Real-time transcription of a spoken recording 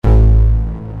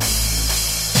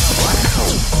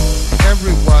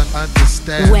everyone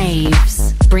understands.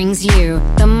 Waves brings you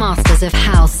the masters of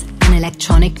house and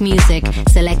electronic music,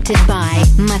 selected by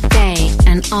Mattei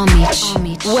and Omich.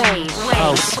 Waves.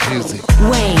 House music.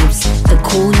 Waves, the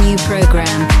cool new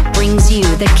program, brings you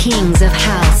the kings of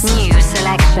house. New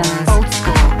selections, old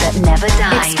school that never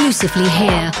dies. Exclusively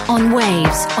here on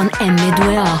Waves on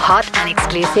m2o. Hot and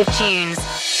exclusive tunes.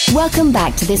 Welcome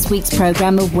back to this week's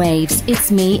program of Waves. It's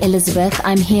me, Elizabeth.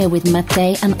 I'm here with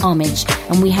Mattei and Omich,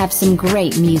 and we have some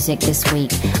great music this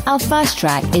week. Our first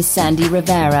track is Sandy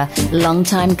Rivera, Long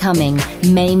Time Coming,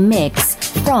 main mix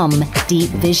from Deep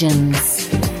Visions.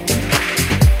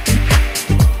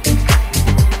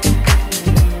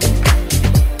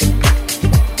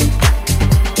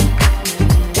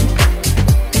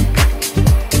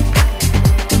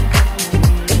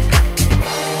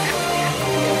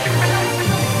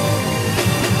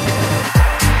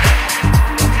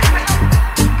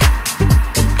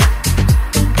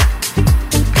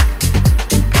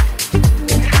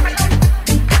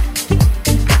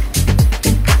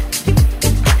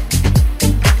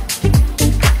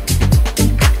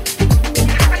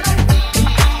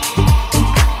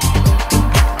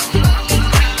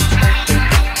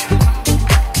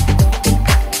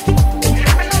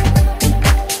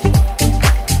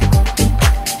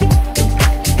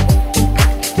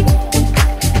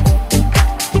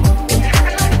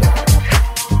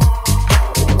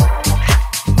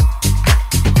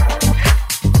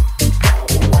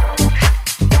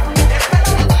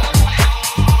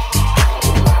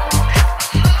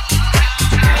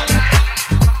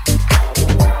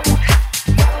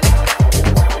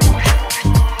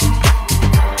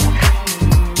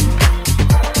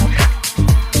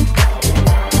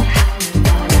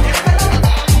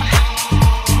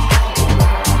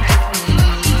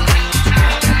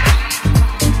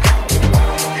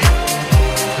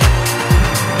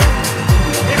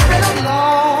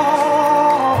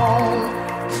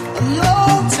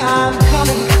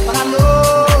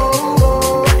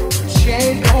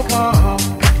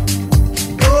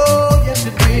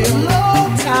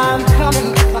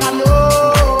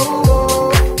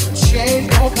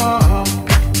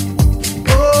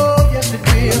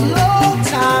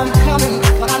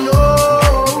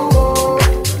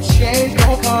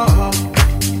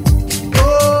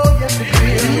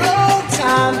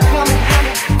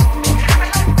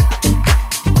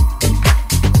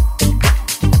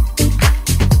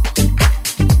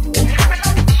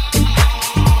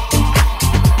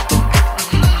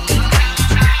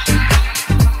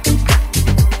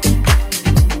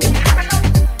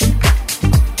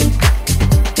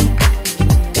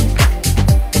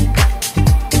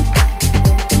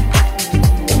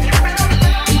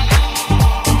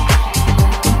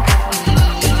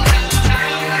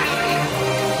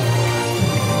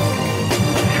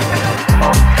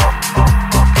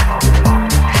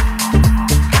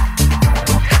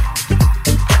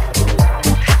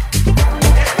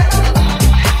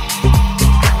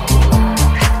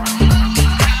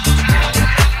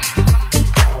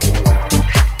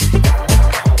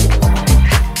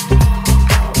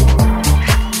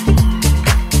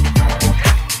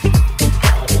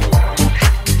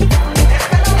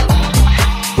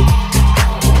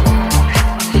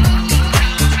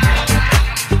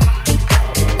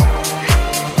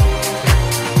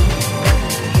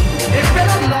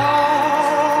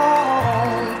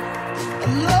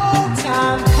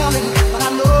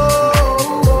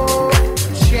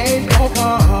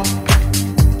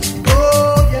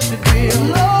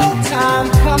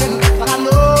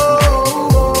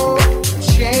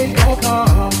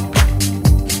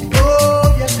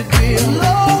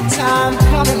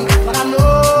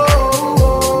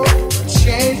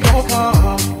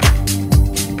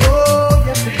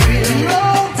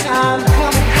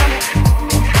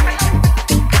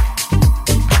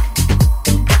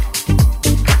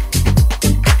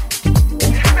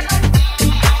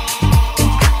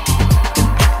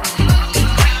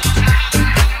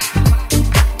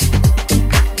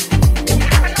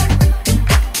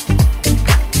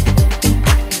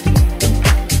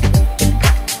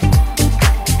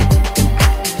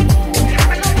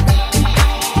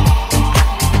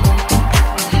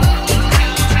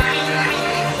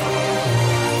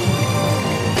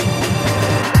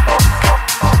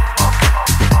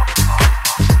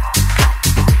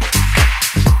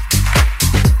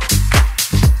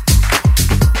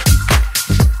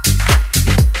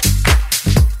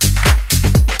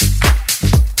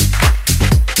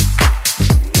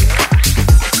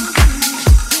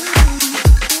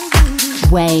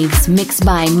 Waves, mixed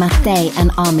by Mattei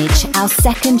and Omich. Our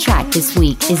second track this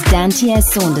week is Dantier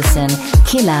Saunderson,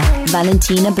 Killer,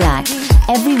 Valentina Black,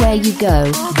 Everywhere You Go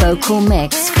vocal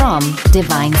mix from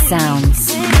Divine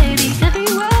Sounds.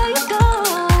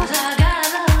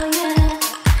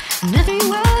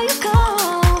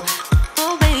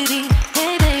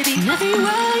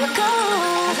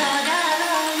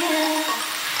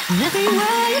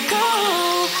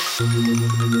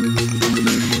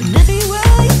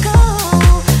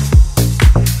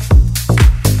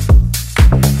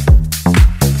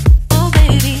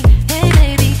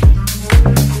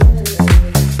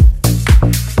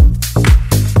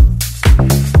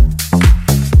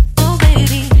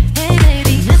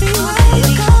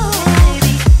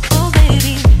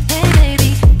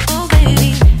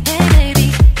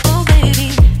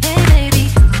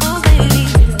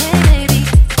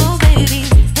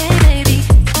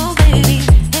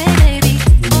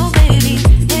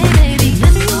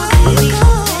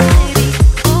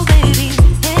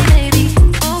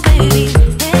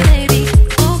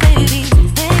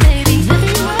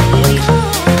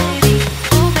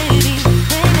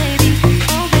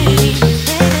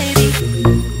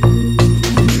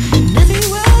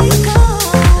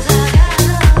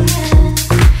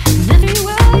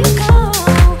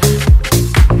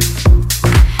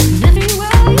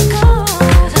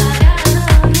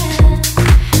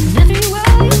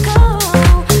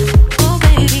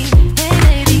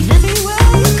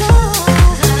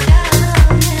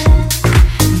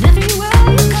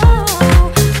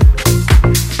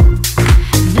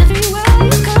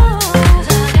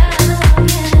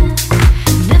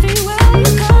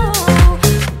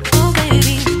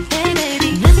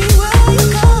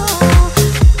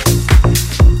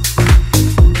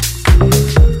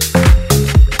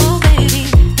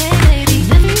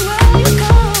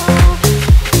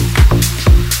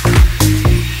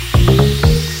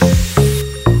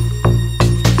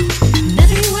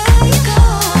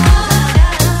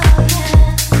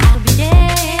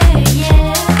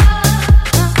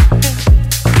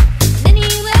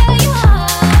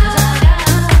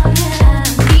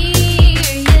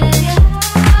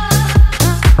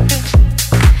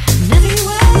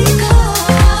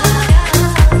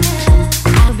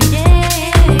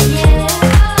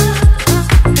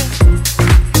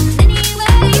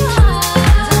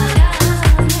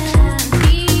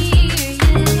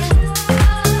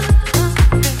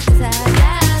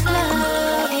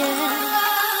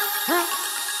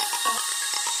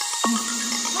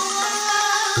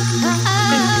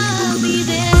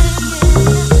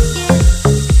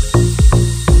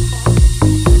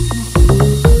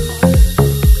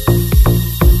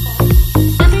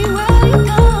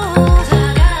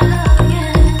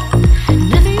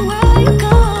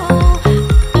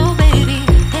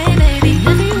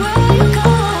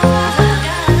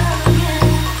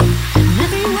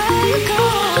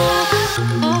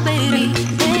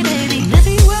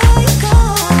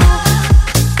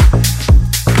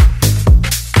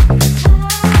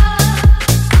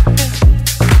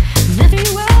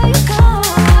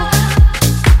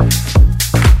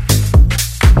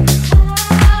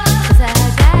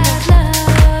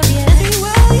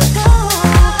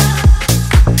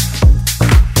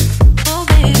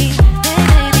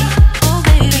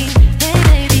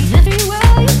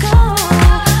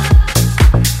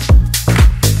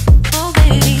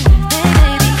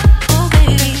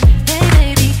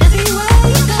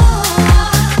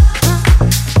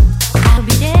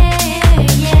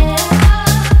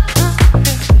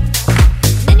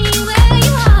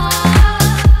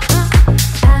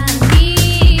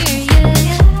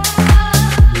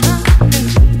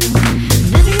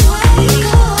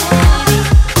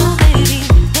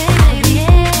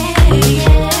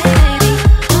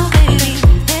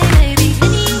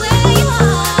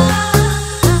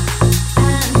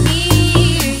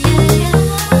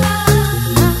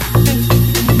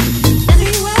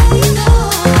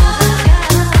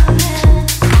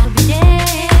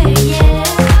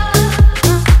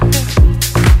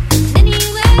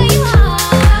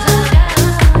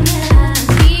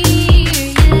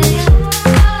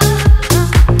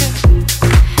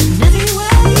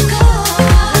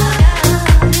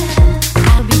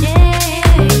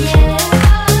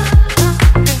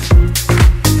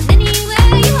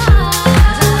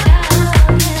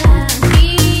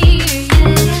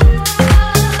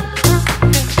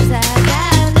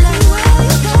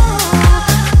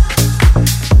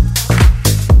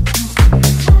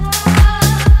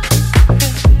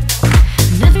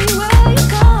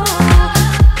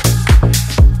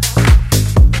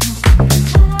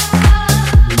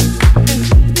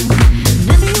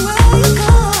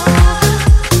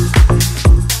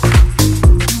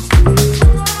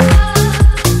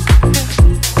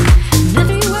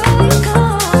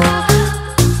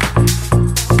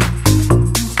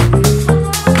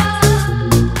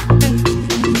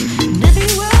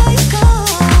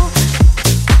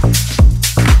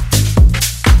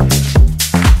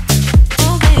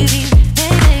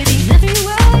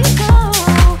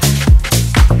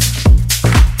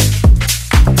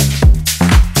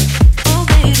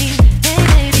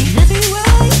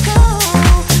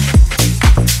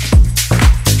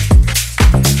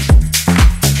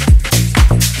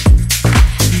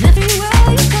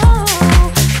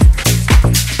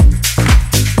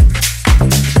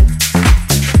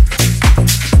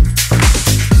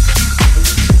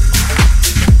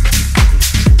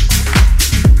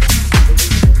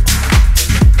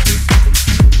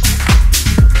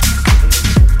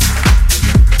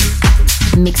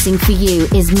 and mixing for you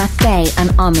is Mattei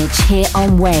and Omich here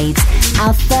on Waves.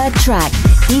 Our third track,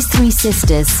 these three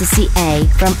sisters, Sissy A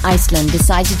from Iceland,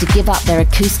 decided to give up their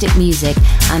acoustic music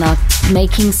and are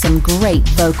making some great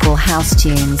vocal house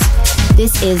tunes.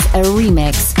 This is a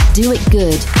remix, Do It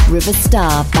Good, River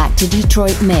Star Back to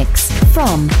Detroit mix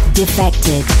from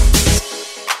Defected.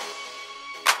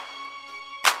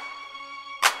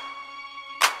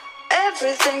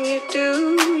 Everything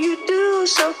you do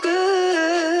so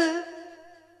good.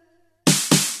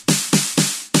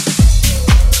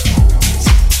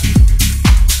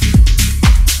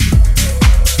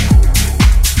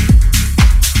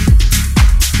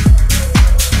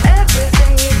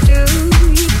 Everything you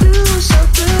do so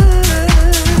good.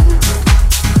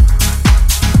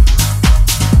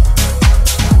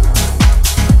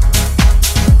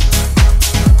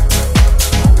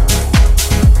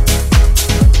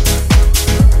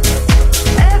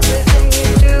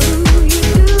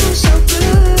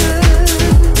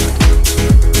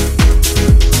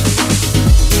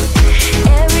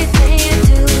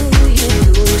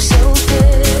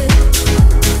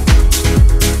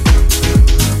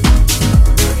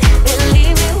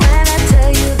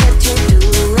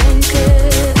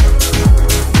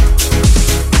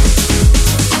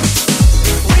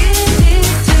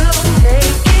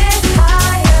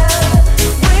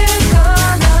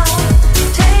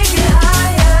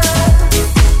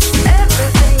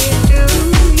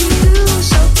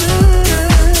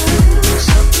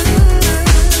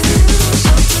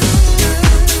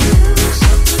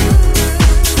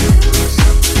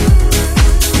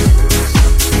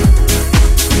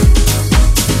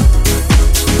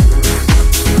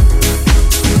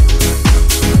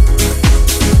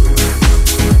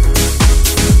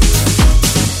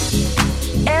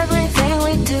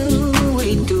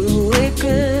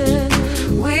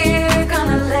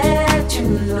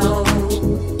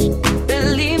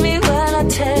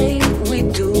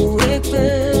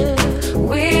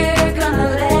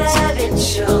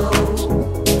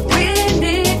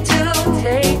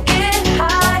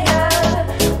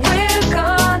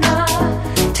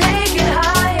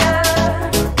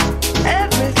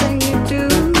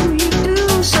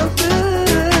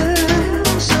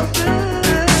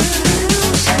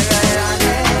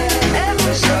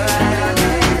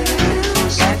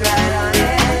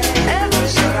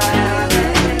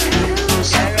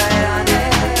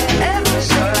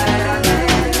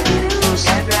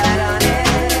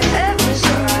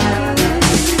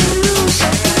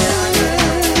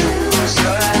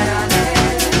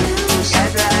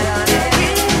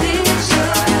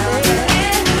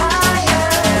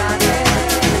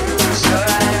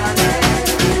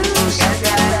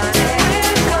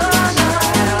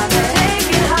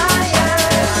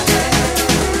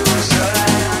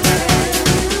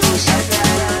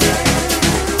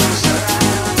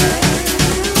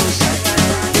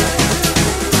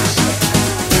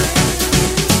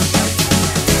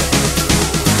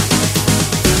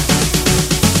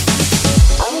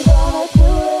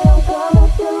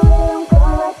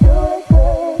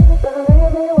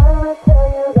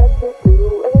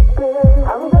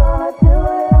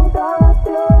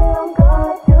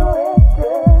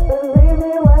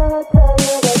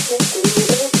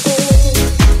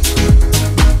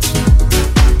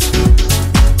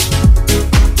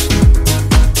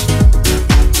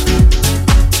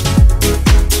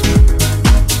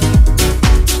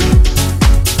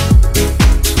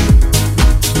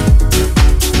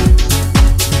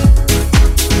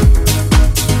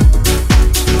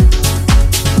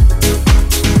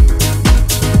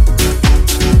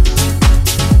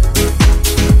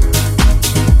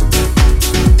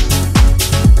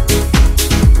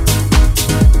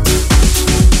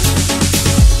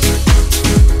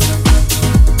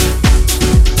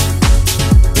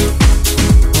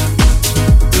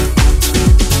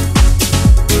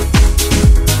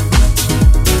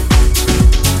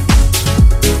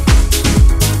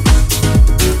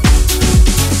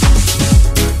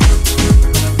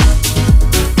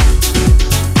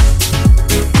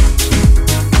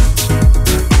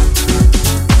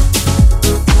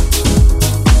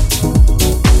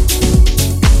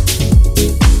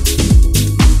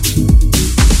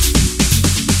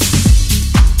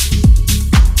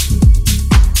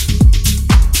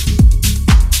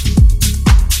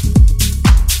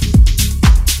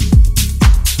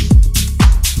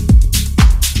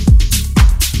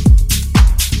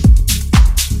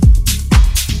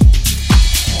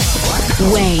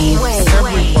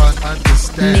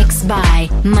 Mixed by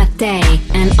Mattei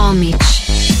and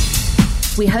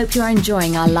Omich. We hope you're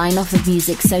enjoying our line-off of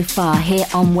music so far here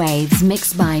on Waves,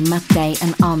 mixed by Mattei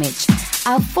and Omich.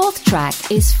 Our fourth track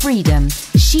is Freedom.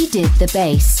 She did the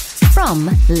bass from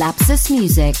Lapsus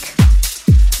Music.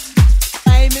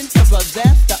 Aiming to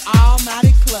possess the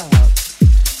almighty club.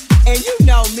 And you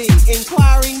know me,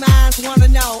 inquiring minds wanna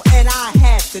know, and I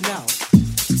had to know.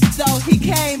 So he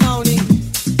came on in.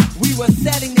 We were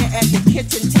sitting there at the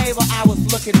kitchen table. I was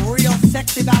looking real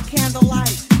sexy by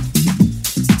candlelight.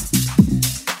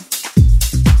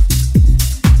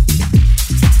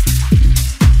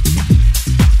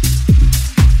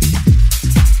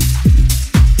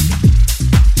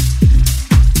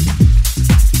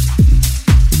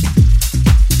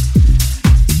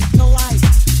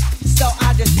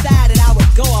 Decided I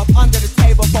would go up under the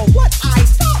table for what I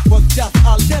thought was just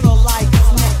a little light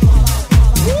snack.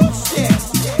 Woo shit!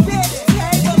 Big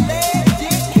table leg,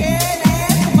 dick carrying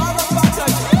ass motherfucker.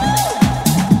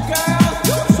 Girl,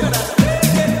 you should have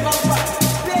seen this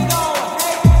motherfucker. Big old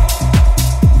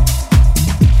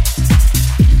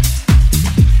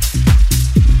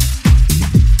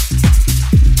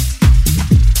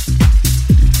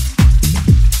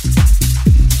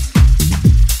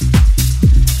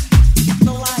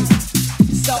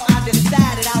So I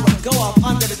decided I would go up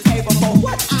under the table for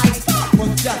what I thought was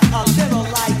just a little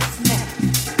light snack.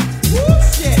 Woo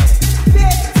shit!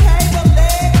 Big table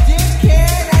leg, dick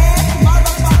carrying ass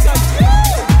motherfucker.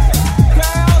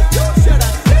 Girl, you should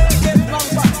have seen this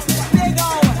motherfucker. Big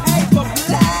old paper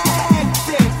black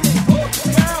dick. Ooh,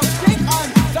 girl, big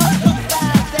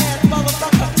uncircumcised ass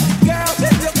motherfucker. Girl,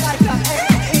 this look like an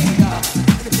anteater.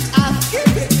 I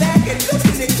skipped it back and looked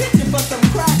in the kitchen for some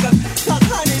crackers. 'Cause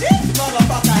honey, this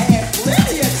motherfucker had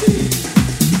plenty of cheese.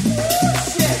 Ooh,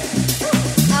 shit.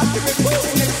 After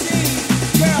removing the cheese,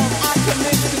 girl, I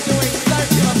commenced to doing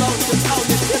circular motions on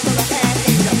the tip of the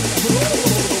anteater. Ooh,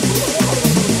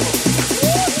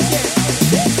 shit.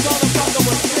 This motherfucker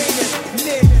was screaming,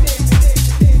 nigga.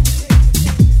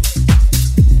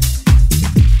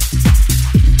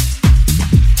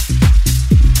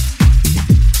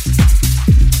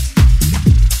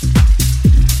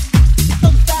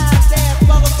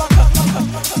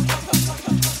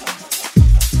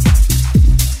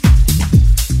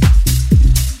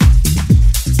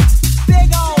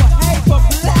 Big old paper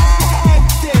black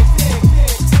dick.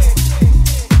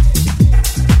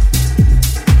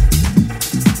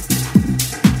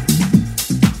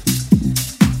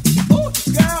 Ooh,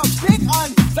 girl, big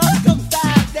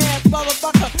uncircumcised ass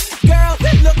motherfucker. Girl,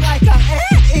 this look like an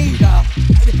anteater.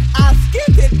 I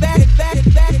skipped it back.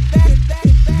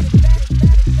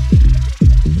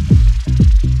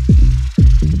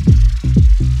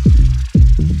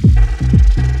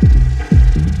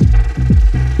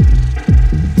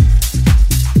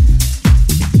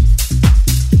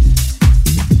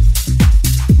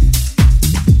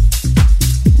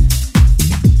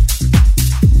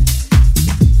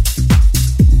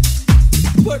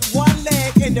 Put one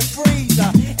leg in the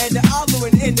freezer and the other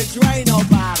one in the Drano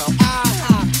bottle.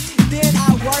 Then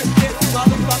I work this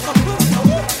motherfucker pussy.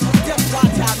 Just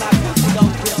watch how my pussy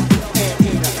don't feel and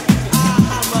eat her.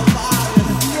 I'm a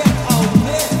slip on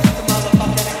this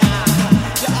motherfucker.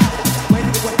 Wait,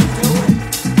 what you doing?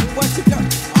 What you doing?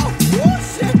 Oh,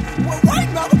 shit. Well, wait,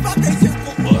 motherfucker.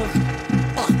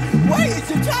 Wait, is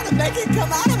you trying to make it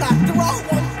come out of my throat?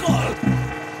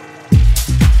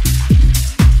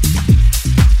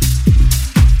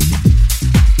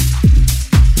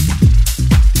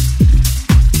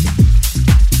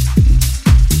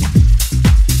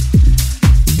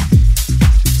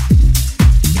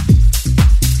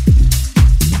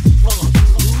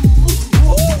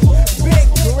 Big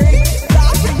green,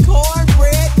 stopping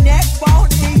cornbread, neck bone,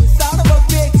 eat son of a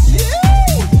bitch.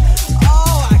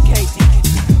 Oh, I can't take it.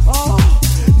 Oh,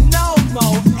 no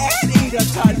more anteater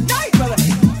tonight, brother.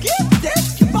 Get this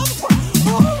motherfucker.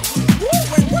 Oh,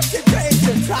 wait, what you doing?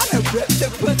 You trying to rip the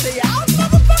pussy out,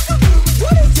 motherfucker?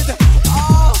 What is it?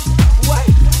 Oh,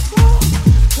 wait.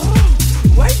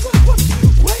 Wait.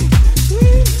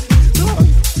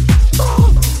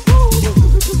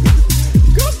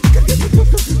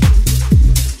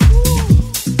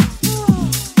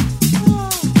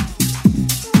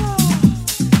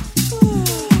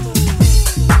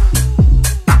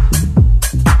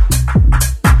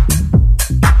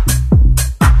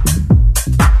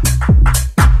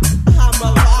 I'm a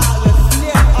violent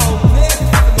snip on this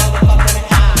motherfucker.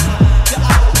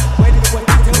 Wait, what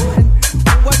you doing?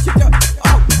 What you doing?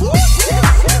 Oh, shit.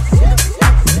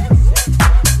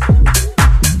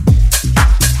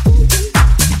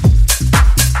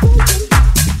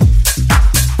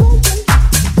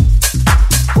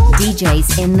 DJs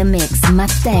in the mix,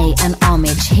 Mattei and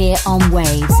Omich here on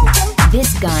Waves.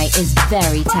 This guy is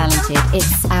very talented.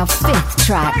 It's our fifth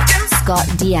track, Scott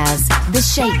Diaz, The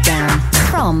Shakedown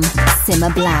from Simmer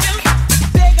Black.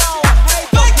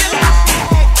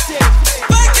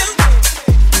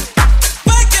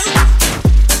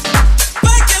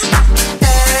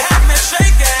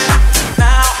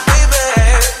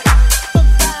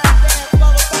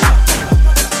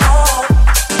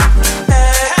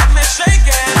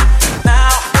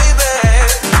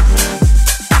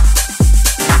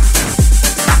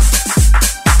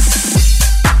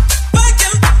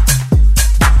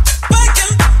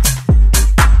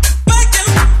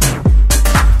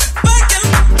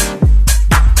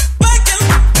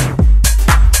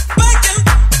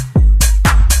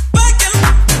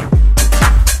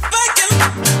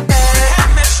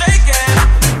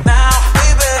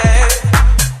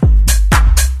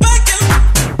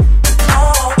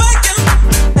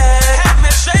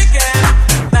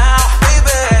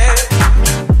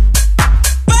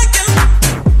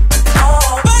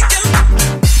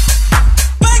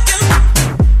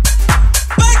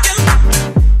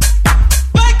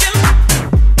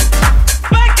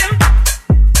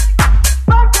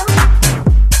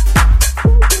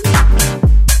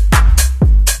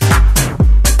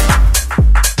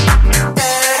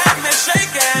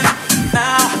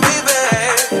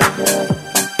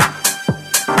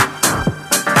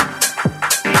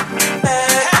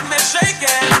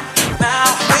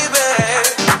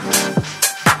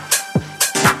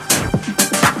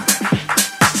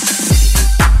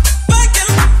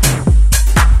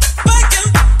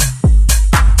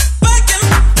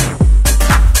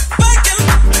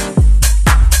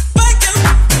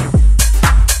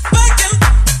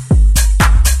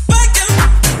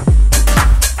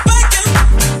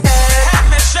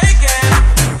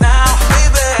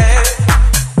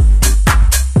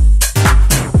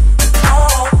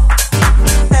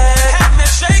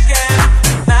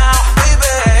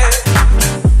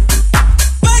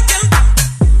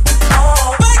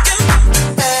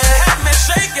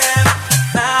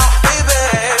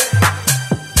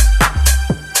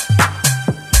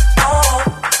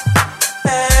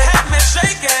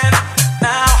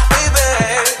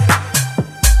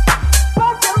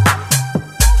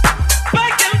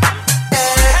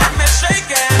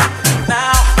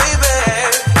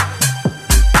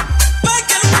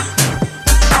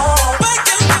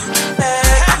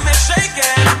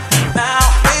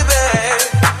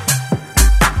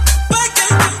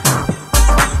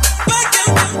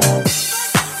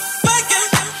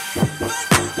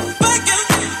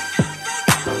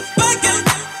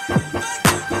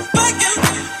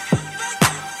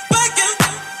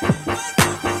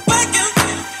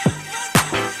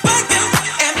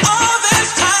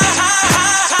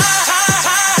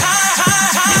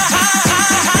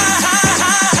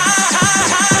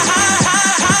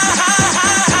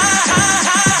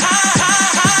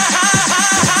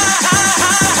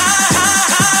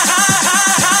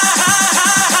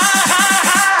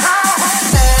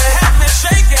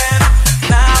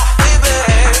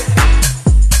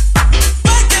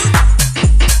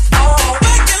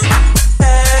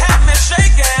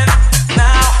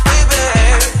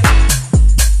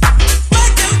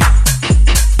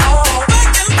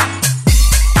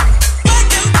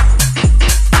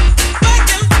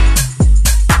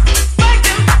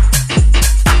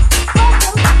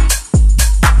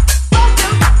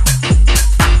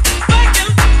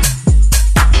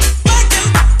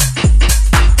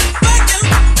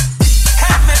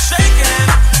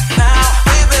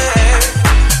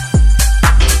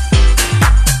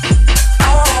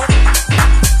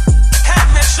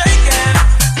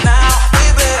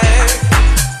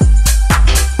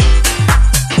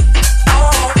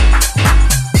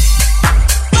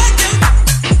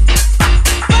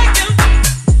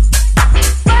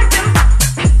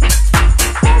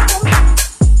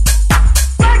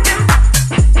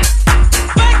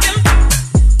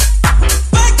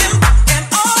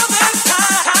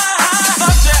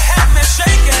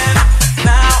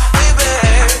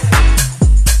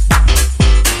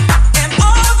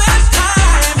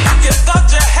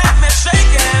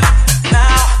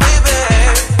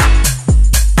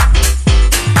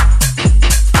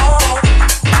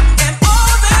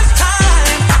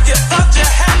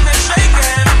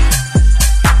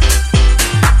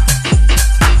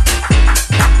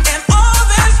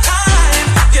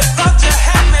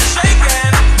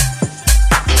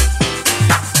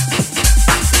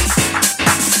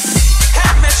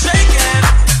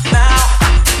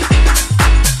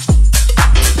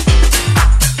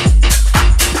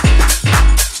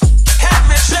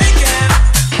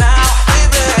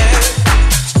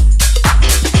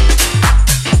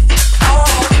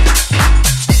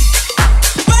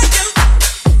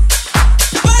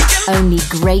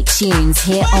 great tunes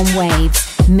here on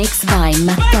Waves, mixed by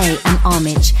Mattei and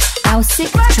Omich. Our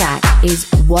sixth track is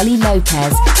Wally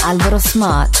Lopez, Alvaro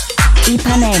Smart,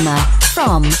 Ipanema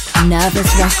from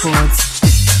Nervous Records.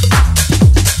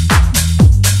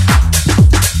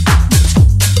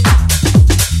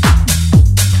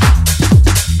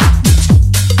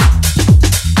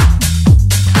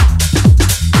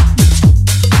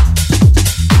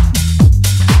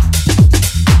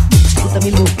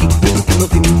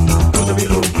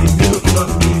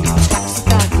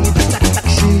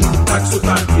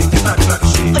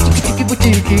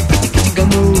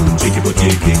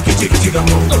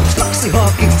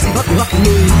 Rock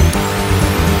me.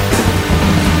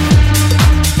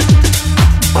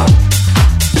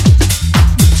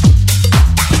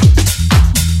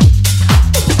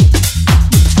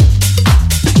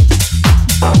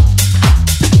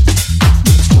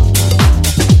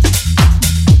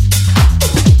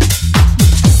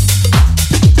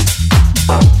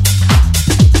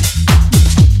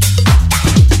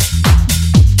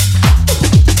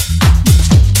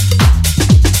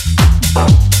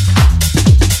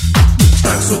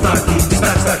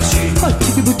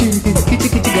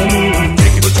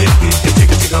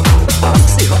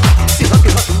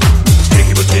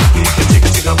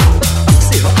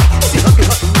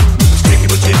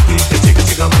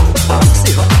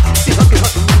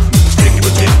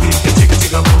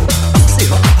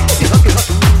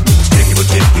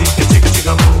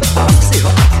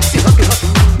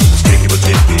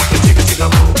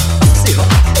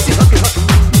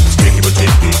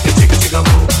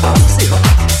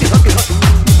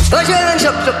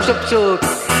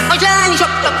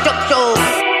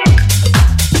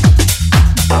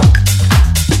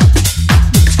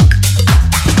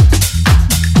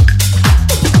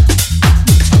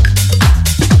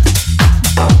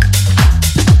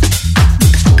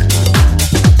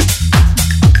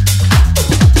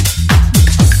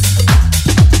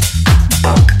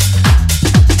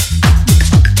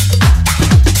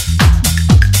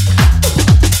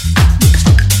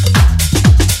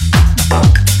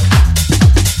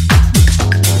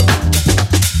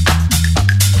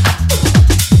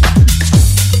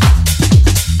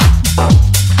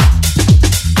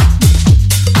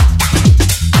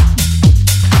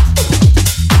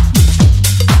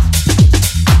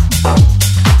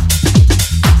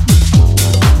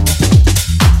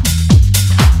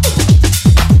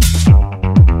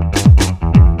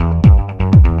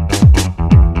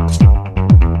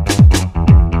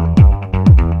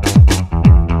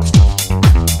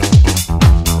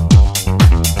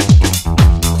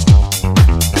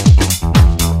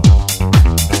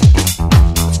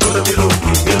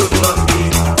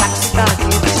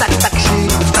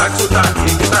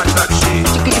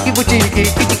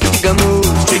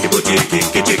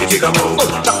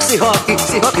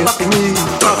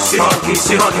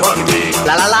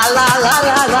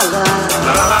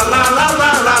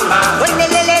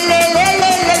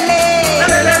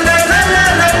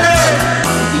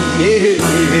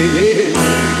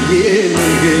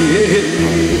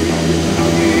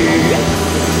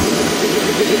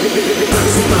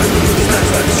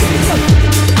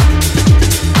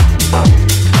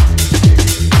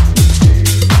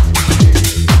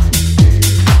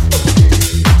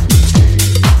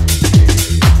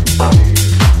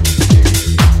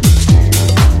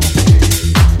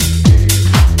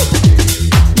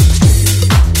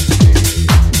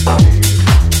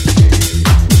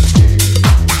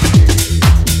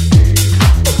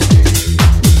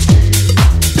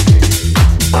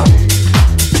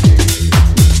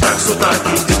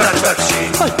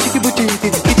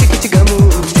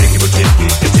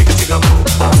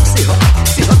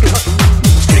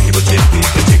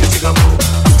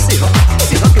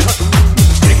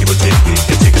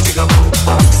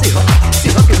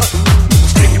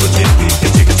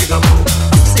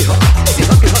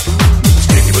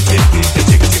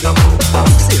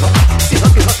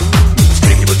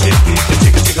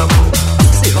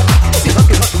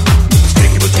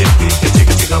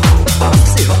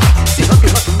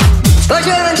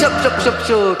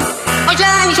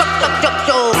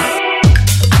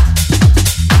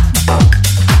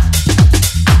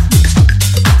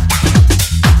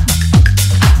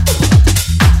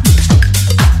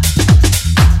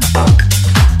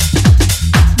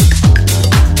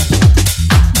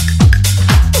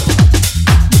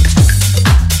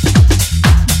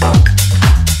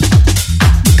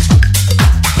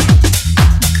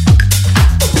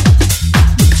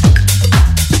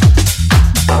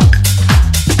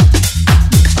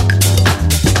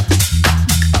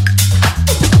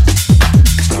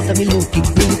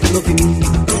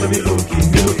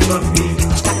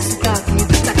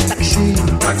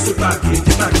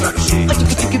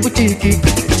 butiki,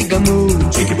 chigamu.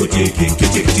 Chicky butiki,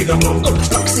 chigamu.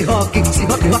 Roxy hockey,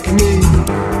 hockey me.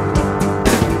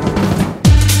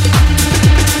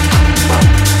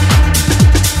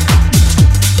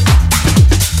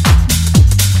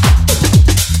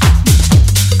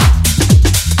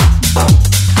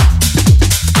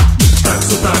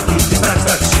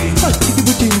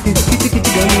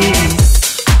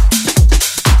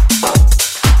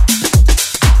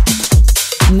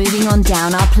 Moving on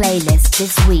down our playlist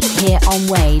this week here on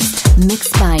Waves,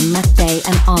 mixed by Mattei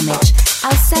and Omich.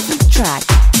 Our seventh track,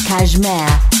 Cashmere,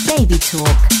 Baby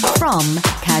Talk, from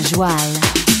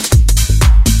Casual.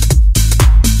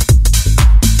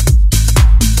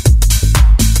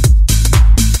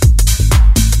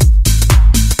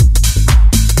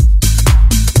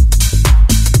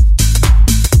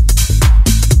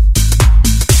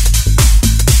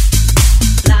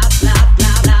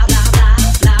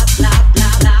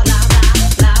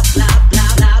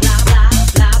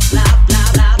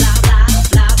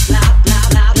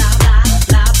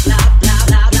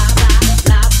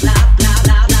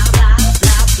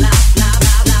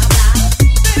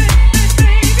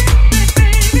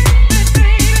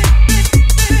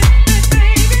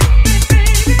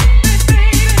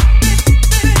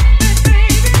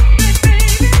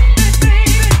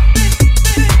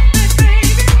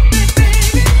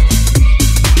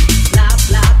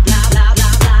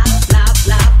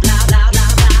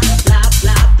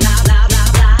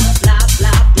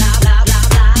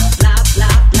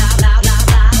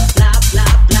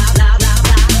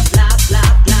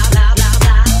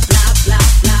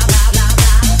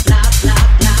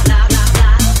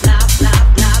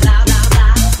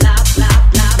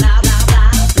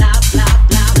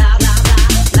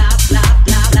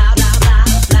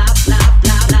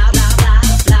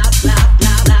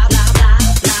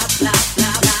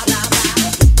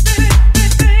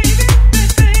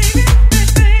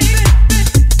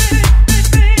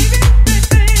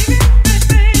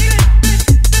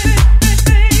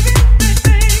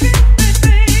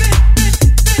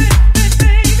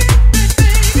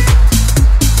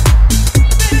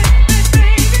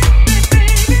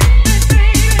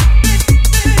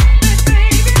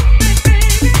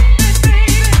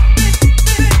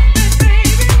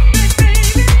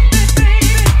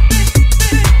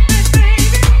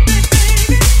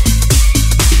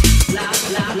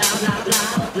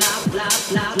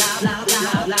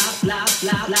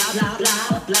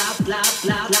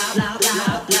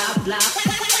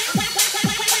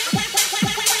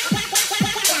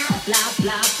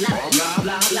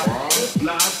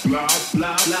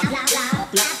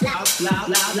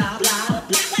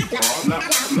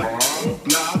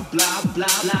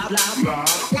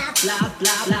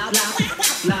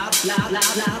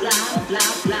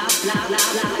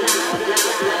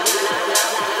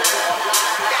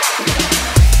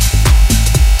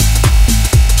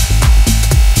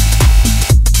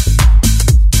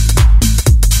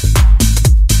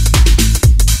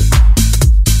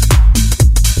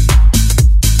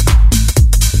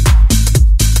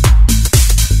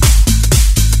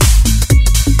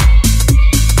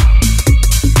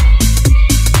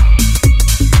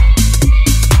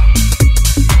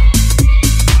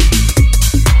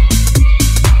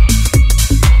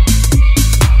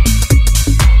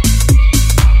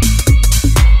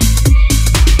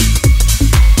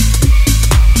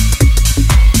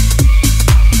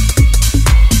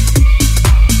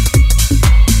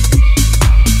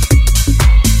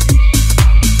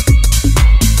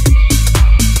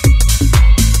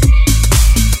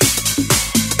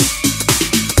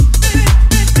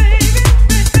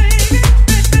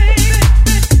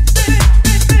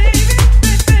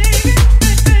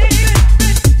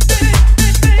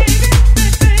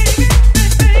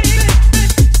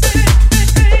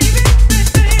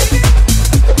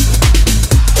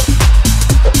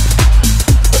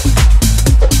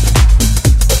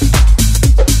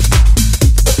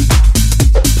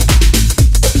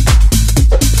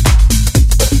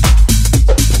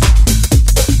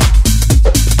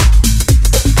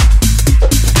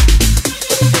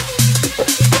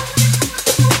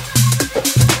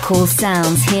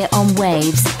 Sounds here on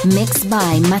Waves, mixed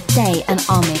by Mattei and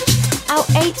Omich. Our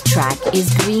 8th track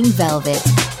is Green Velvet,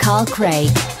 Carl Craig,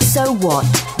 So What,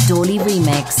 Dolly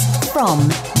Remix, from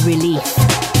Relief.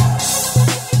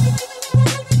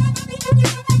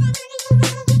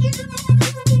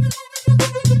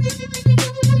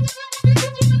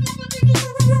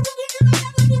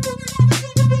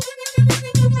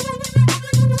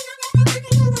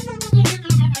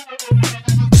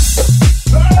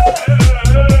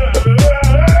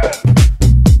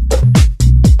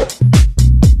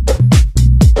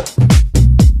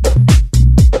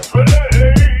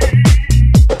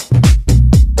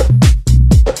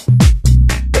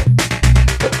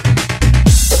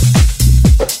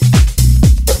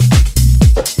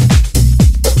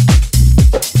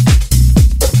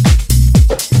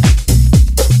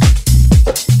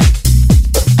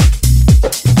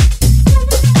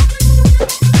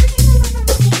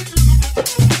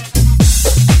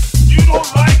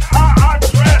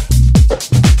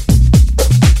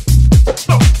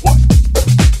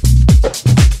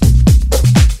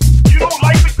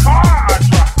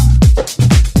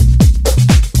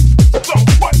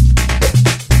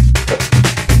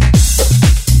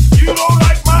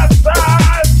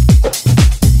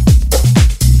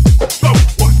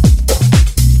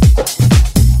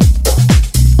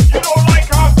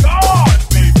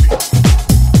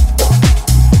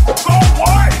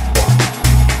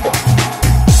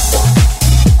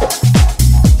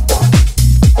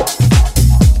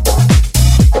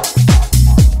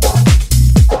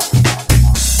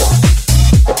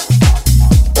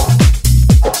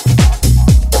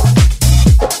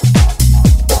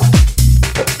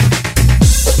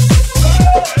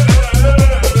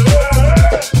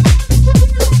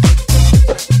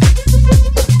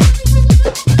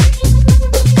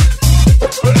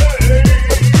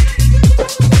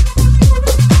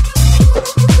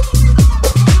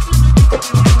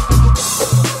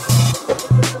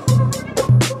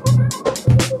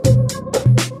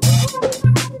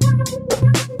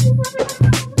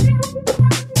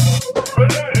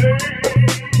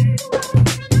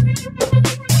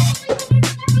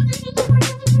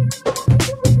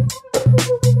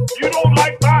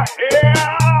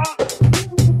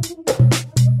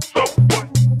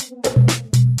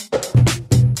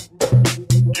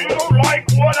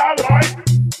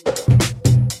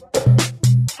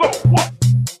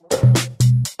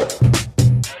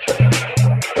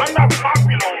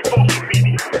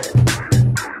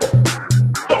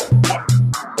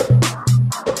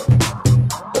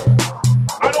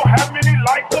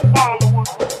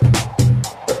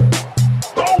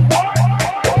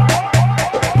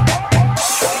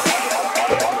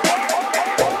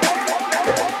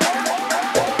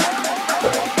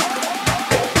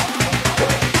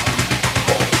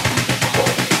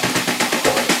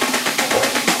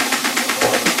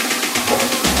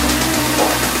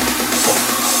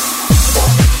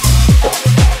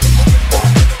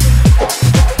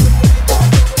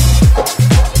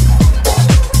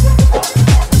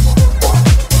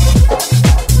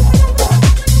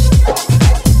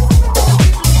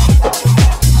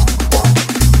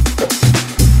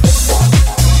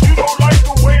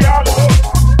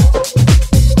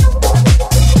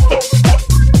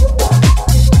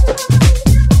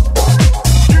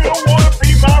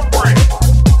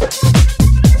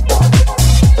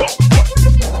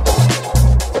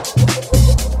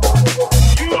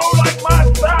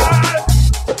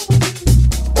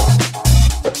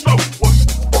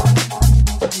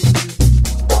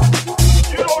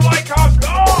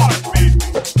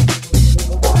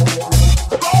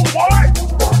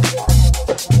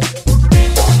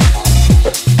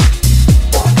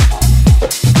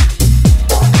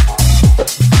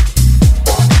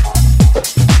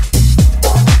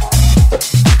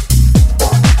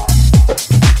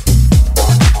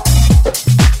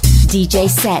 DJ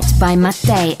set by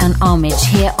Mattei and Omich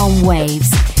here on Waves.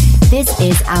 This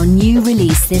is our new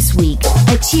release this week,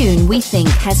 a tune we think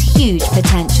has huge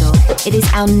potential. It is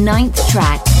our 9th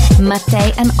track,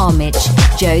 Mattei and Omich,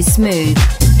 Joe Smooth,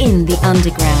 In the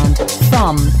Underground,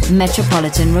 from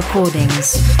Metropolitan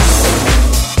Recordings.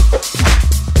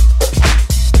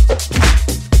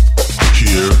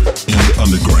 Here in the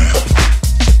underground,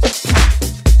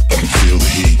 you can feel the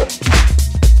heat.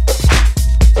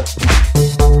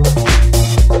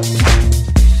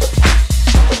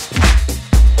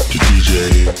 The DJ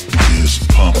is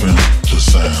pumping the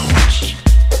sounds.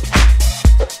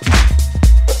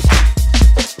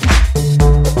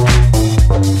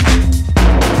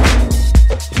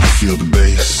 You feel the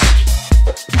bass,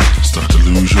 start to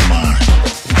lose your mind.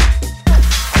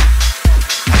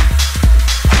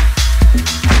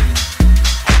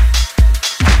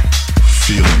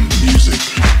 Feeling the music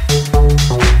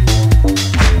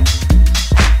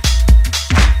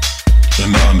in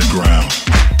the underground.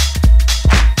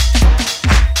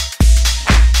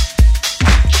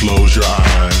 Close your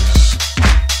eyes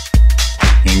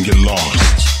and get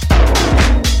lost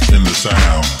in the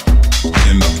sound,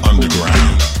 in the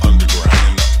underground,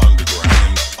 underground,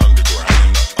 underground,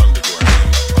 underground, underground,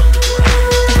 underground.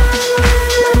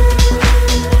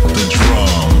 The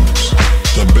drums,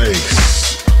 the bass.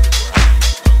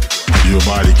 Your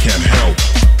body can't help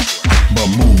but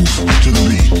move to the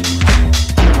beat.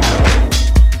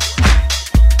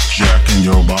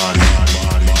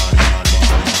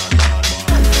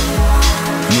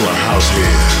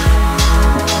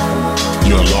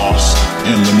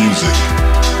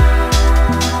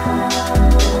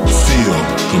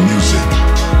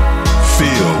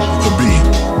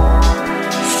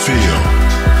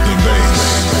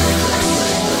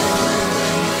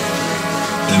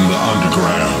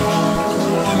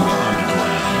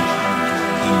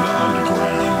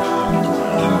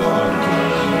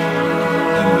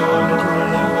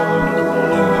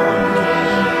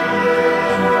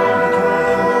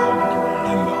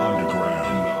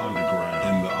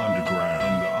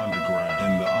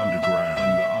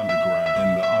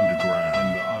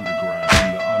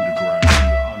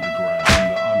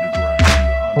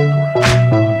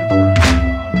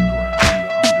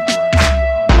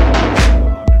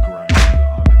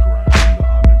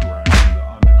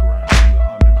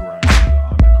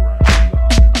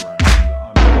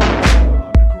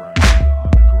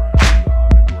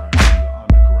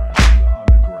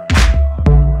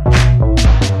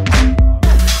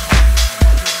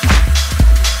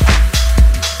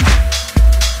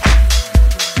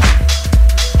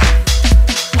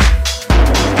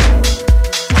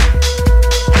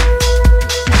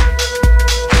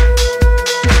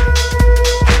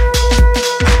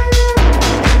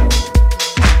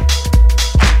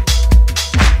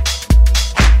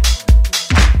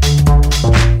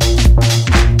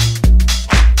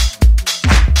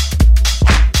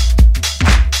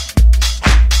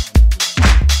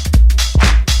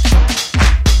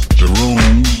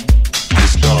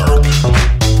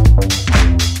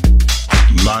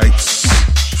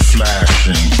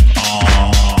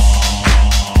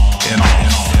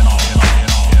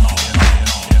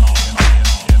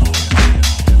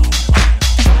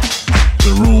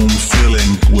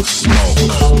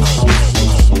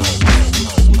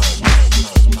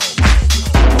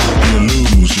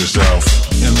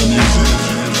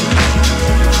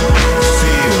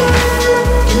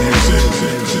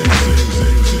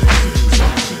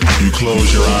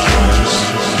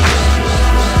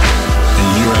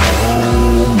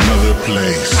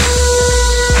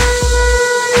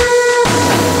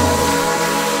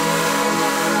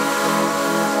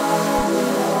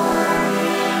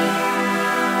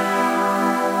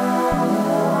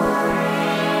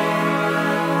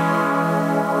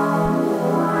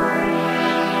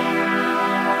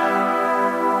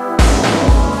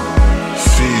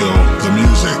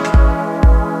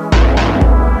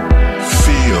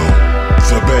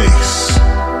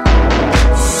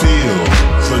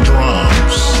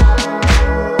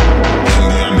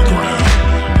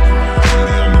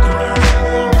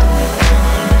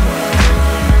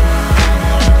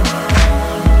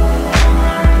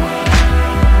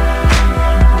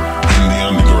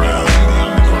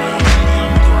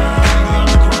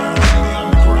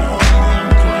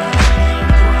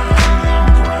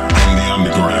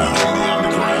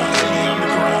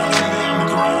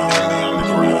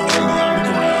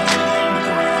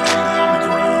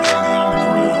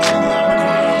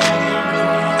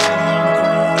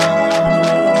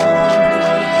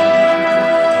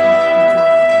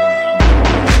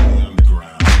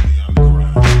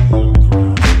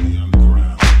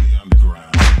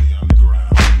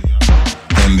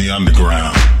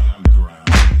 underground.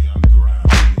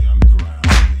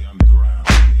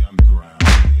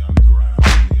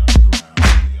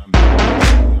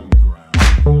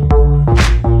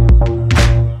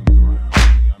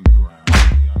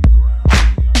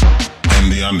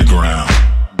 Underground.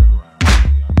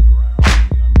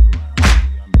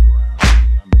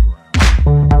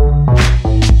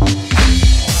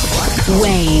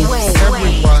 Waves.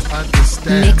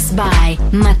 Mixed by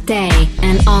Mattei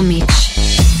and Omich.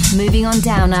 Moving on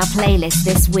down our playlist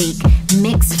this week,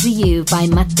 mixed for you by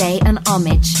Mattei and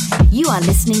Omich. You are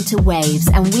listening to Waves,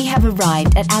 and we have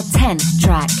arrived at our 10th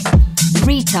track.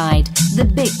 Retied, The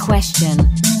Big Question,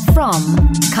 from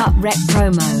Cut Rec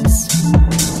Promos.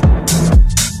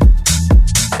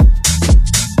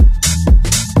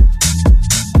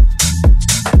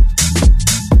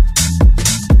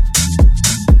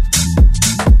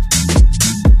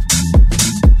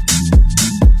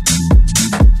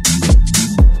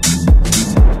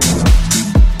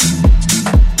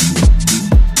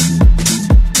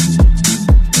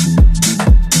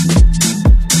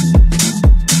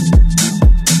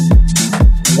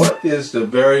 What is the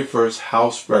very first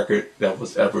house record that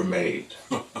was ever made?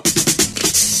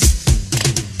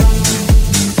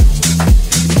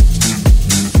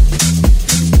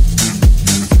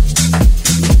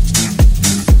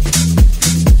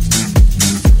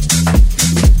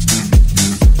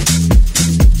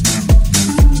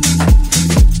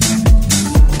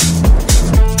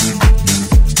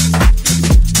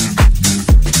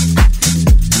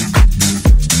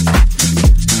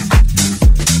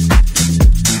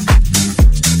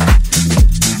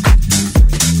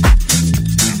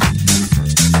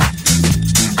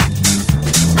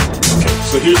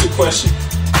 So here's the question.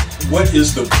 What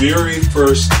is the very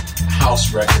first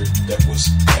house record that was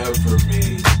ever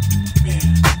made?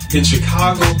 Man, in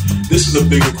Chicago, this is a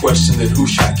bigger question than who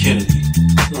shot Kennedy.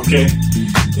 Okay?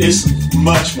 It's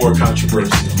much more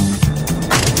controversial.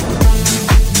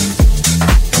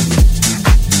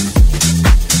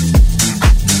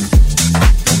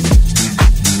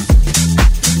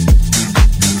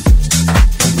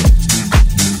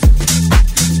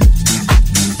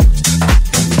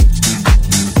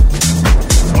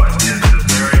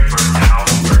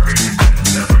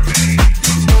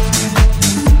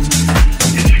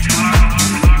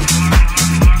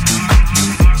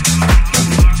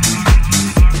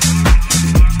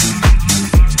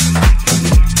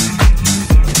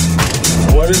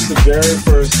 Very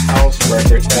first house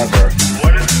record ever.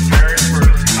 What is the very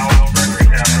first house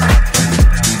record ever?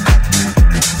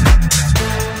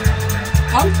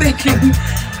 I'm thinking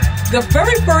the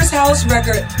very first house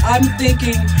record I'm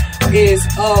thinking is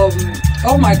oh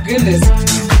my goodness. Oh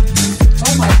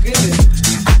my goodness.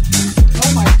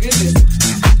 Oh my goodness.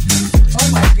 Oh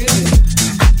my goodness.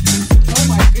 Oh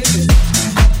my goodness.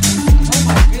 Oh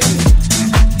my goodness.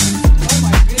 Oh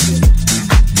my goodness.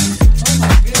 Oh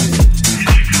my goodness.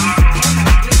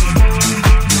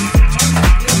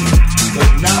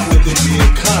 Not with it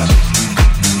being conscious.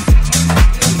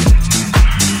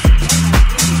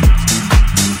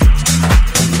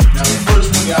 Now the first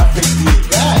one that I think did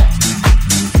that,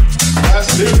 that's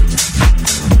different.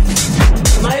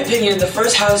 In my opinion, the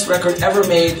first house record ever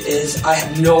made is, I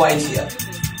have no idea.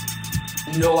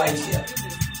 No idea.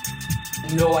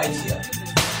 No idea.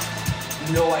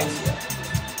 No idea.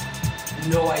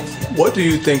 No idea. What do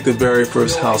you think the very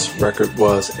first house record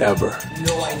was ever?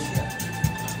 No idea.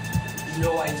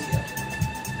 No idea.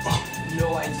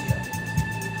 No idea.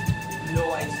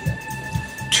 No idea.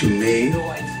 To me, No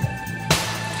idea.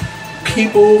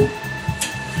 people,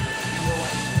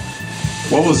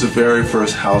 what was the very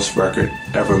first house record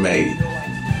ever made?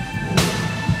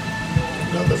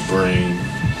 Another brain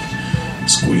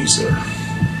squeezer.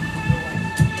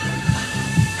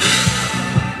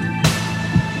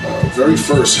 Very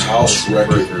first house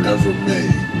record ever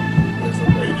made. Ever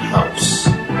made house.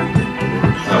 The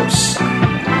word house. House.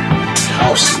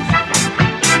 House.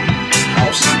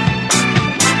 House.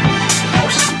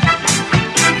 House.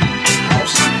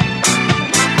 House.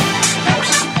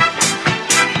 House.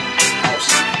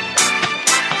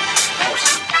 House.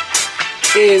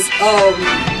 Is oh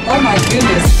my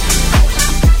goodness.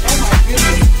 Oh my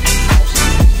goodness.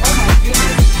 Oh my goodness. Oh my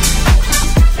goodness.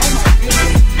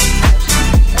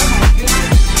 Oh my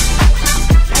goodness.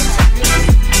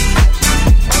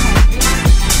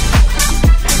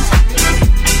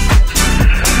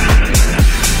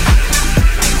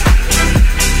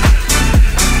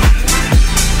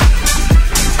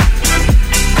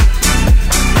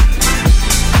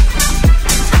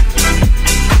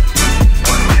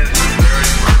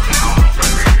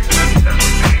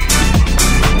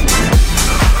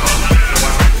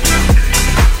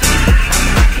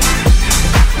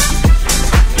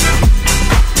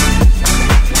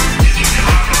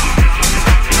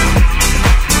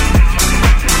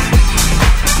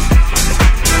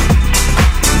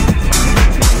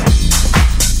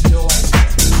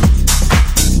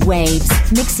 Waves.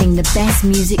 Mixing the best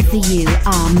music for you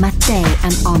are Mattei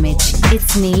and Omich.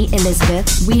 It's me,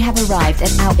 Elizabeth. We have arrived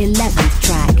at our 11th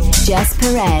track, Jess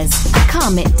Perez,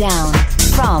 Calm It Down,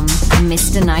 from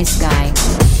Mr. Nice Guy.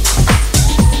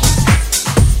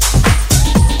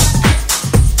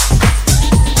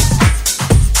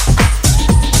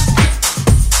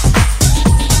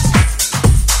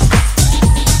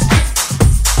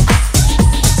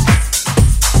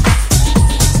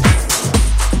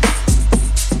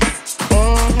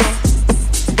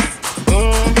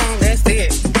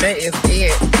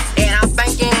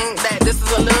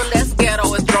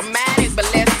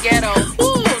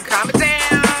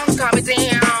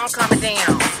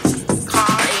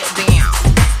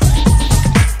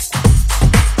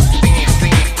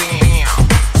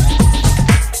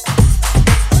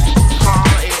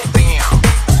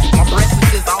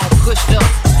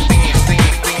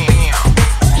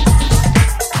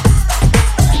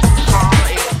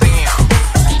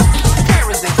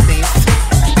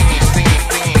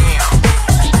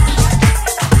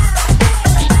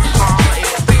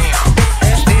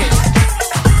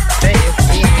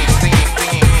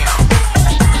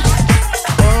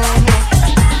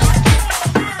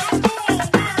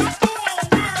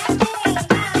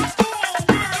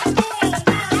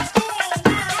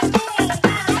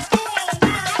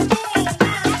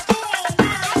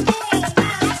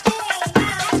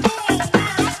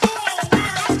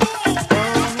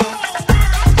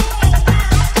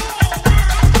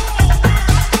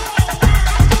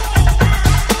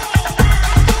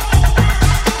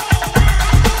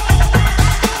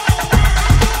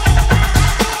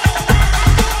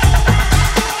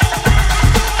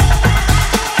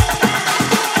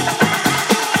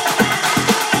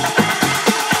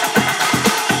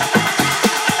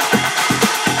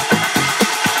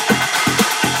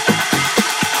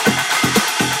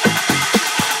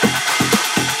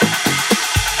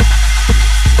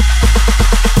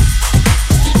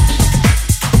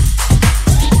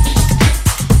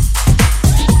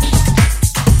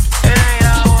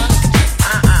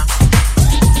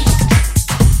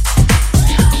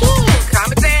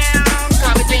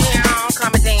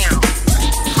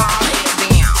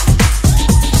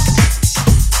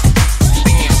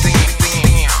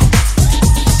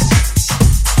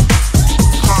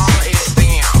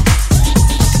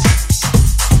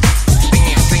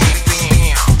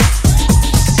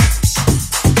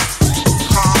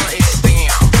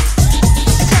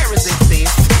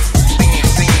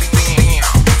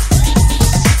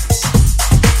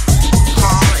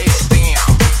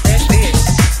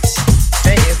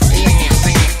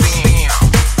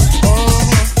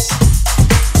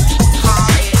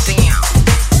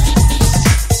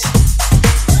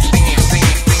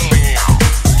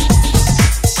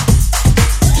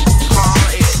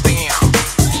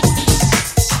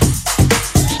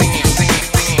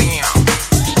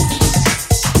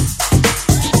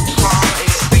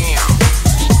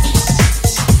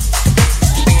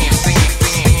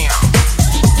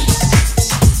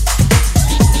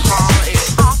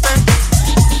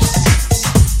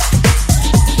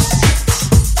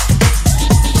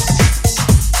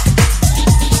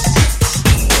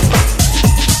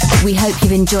 We hope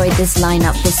you've enjoyed this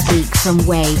lineup this week from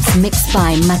Waves, mixed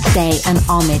by Mattei and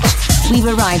Omich. We've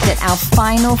arrived at our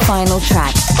final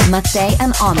track, Mattei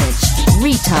and Omich,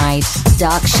 Retied,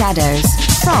 Dark Shadows,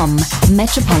 from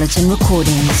Metropolitan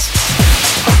Recordings.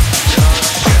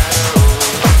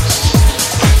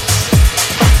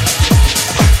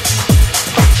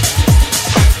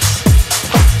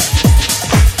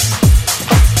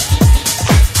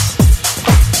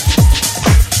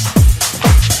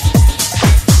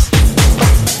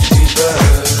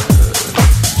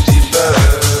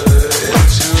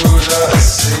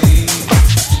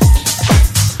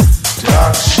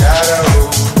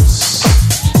 Shadows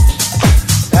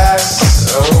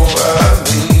pass over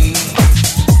me.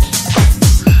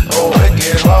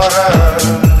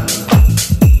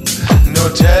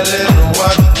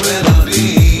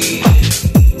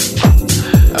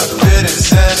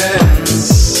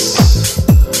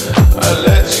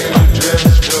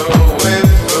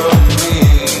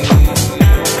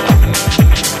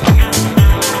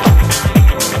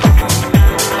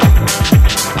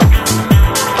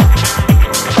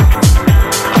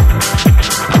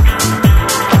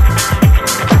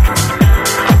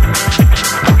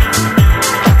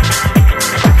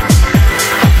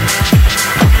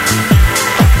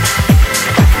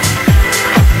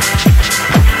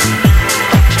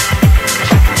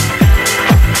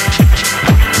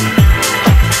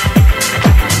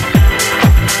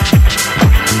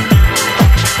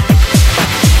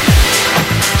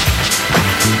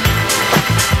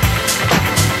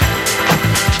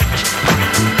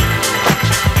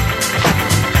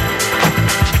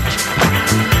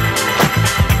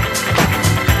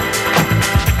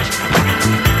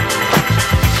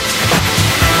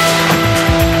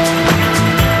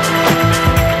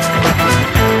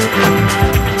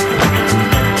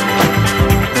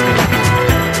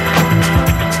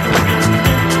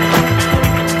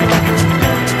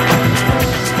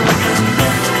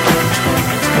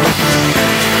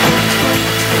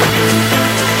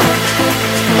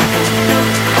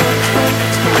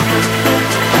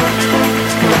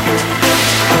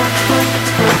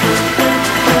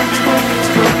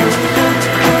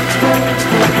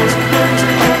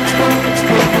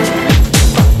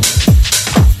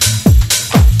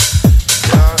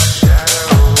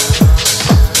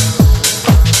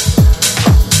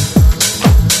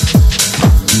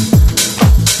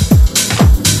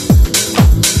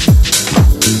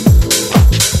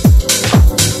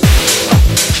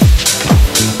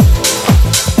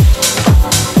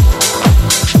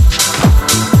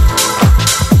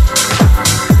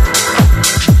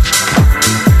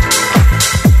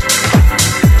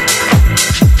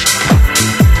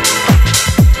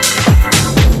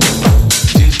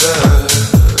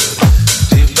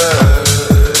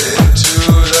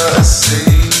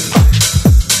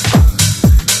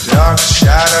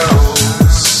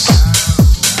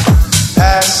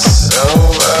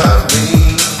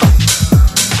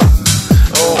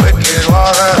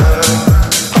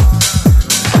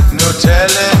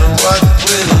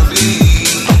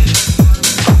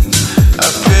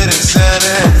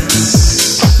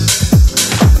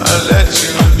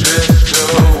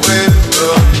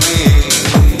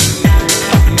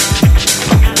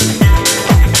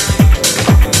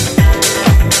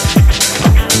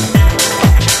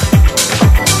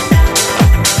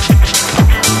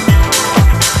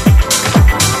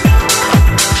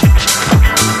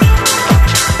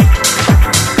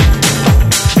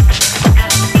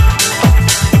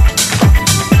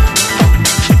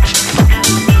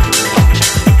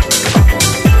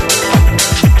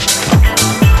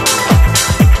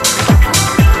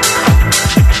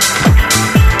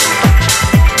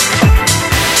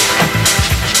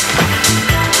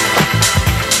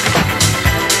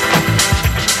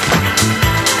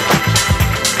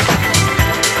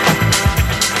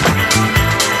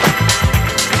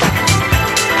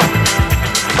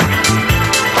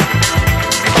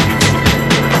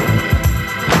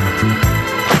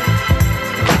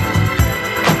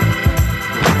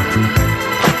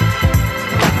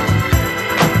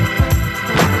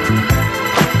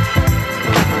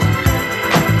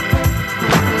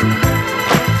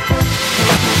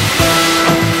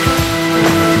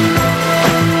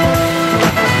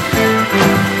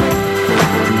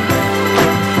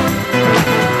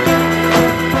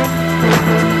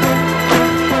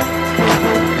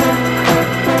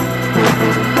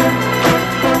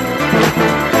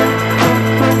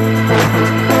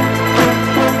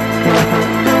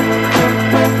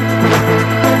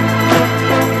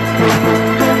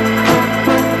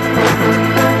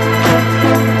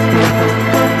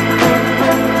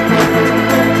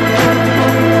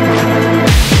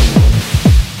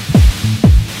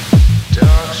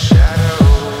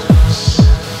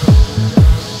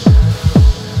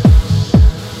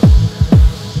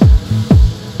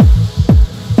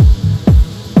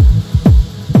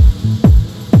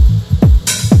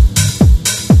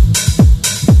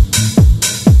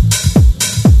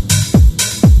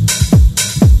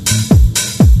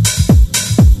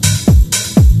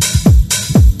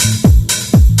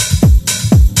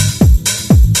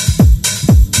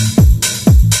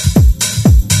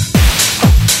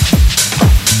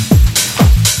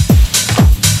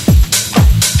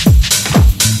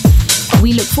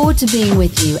 forward to being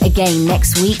with you again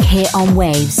next week here on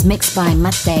Waves, mixed by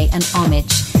Mattei and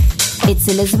Omich. It's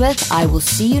Elizabeth. I will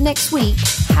see you next week.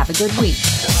 Have a good week.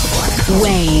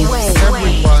 Waves.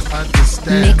 Everyone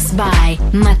understands. Mixed by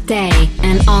Mattei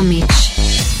and Omich.